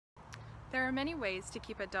There are many ways to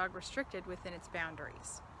keep a dog restricted within its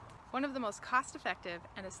boundaries. One of the most cost-effective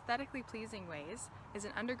and aesthetically pleasing ways is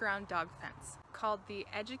an underground dog fence called the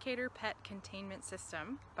Educator Pet Containment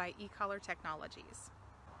System by e-collar Technologies.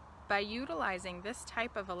 By utilizing this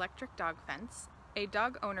type of electric dog fence, a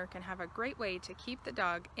dog owner can have a great way to keep the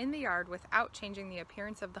dog in the yard without changing the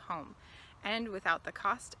appearance of the home and without the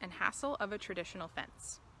cost and hassle of a traditional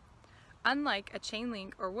fence. Unlike a chain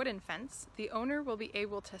link or wooden fence, the owner will be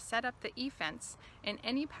able to set up the e-fence in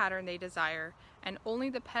any pattern they desire, and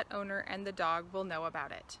only the pet owner and the dog will know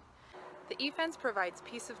about it. The e-fence provides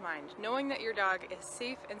peace of mind, knowing that your dog is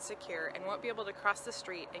safe and secure and won't be able to cross the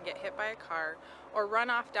street and get hit by a car or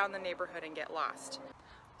run off down the neighborhood and get lost.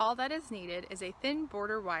 All that is needed is a thin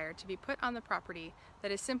border wire to be put on the property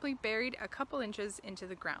that is simply buried a couple inches into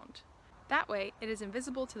the ground. That way, it is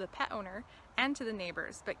invisible to the pet owner and to the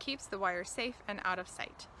neighbors, but keeps the wire safe and out of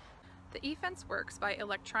sight. The e-fence works by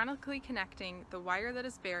electronically connecting the wire that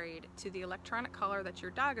is buried to the electronic collar that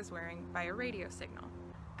your dog is wearing by a radio signal.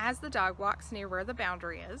 As the dog walks near where the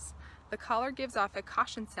boundary is, the collar gives off a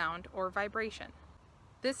caution sound or vibration.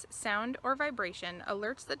 This sound or vibration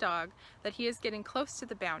alerts the dog that he is getting close to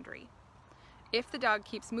the boundary. If the dog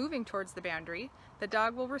keeps moving towards the boundary, the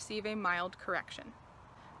dog will receive a mild correction.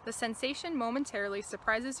 The sensation momentarily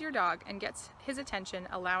surprises your dog and gets his attention,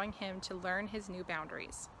 allowing him to learn his new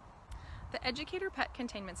boundaries. The Educator Pet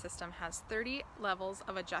Containment System has 30 levels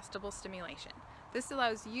of adjustable stimulation. This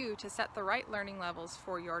allows you to set the right learning levels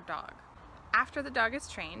for your dog. After the dog is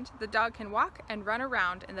trained, the dog can walk and run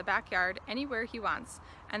around in the backyard anywhere he wants,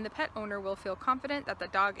 and the pet owner will feel confident that the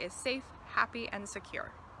dog is safe, happy, and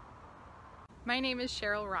secure. My name is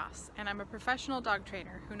Cheryl Ross, and I'm a professional dog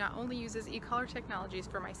trainer who not only uses e-collar technologies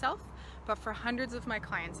for myself, but for hundreds of my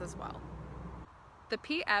clients as well. The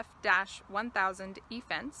PF-1000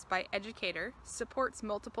 e-fence by Educator supports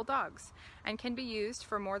multiple dogs and can be used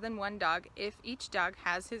for more than one dog if each dog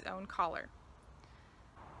has his own collar.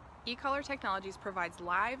 E-collar Technologies provides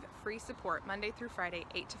live, free support Monday through Friday,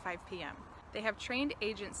 8 to 5 p.m. They have trained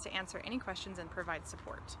agents to answer any questions and provide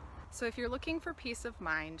support. So if you're looking for peace of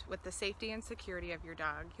mind with the safety and security of your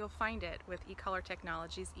dog, you'll find it with e-collar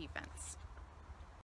Technologies e-fence.